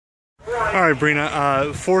All right,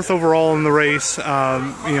 Brina, fourth overall in the race.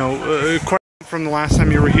 Quite from the last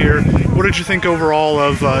time you were here. What did you think overall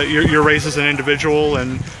of your race as an individual,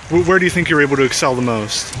 and where do you think you were able to excel the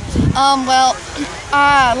most?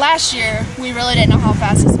 Last year we really didn't know how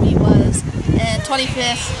fast this meet was, and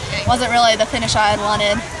 25th wasn't really the finish I had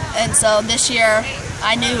wanted, and so this year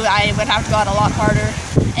I knew I would have to go out a lot harder.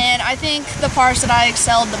 And I think the parts that I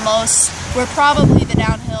excelled the most were probably the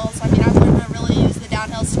downhills. I mean, I've learned to really use the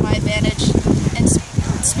downhills to my advantage and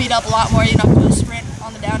speed up a lot more. You don't do a sprint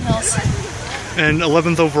on the downhills. And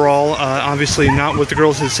 11th overall, obviously not what the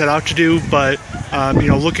girls had set out to do, but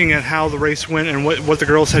looking at how the race went and what the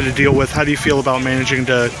girls had to deal with, how do you feel about managing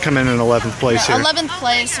to come in 11th place here? 11th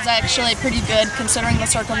place was actually pretty good considering the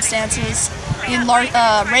circumstances.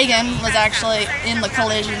 Reagan was actually in the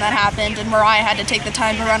collision that happened, and Mariah had to take the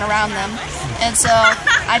time to run around them. And so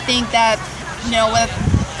I think that,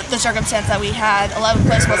 with the circumstance that we had, 11th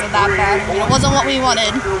place wasn't that bad. It wasn't what we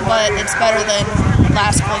wanted, but it's better than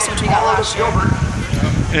last place, which we got last year.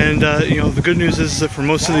 And the good news is that for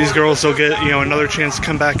most of these girls, they'll get another chance to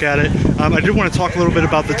come back at it. I did want to talk a little bit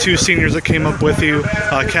about the two seniors that came up with you,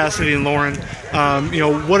 Cassidy and Lauren.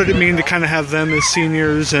 What did it mean to kind of have them as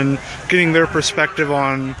seniors and getting their perspective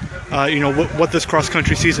on what this cross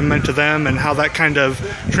country season meant to them, and how that kind of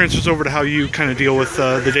transfers over to how you kind of deal with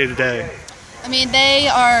the day to day? I mean, they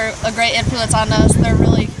are a great influence on us. They're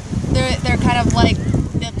kind of like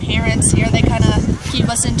the parents here. They kind of keep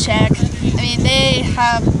us in check. I mean, they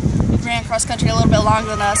have ran cross country a little bit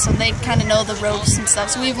longer than us, so they kind of know the ropes and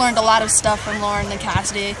stuff. So we've learned a lot of stuff from Lauren and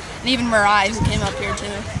Cassidy, and even Mariah, who came up here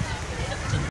too.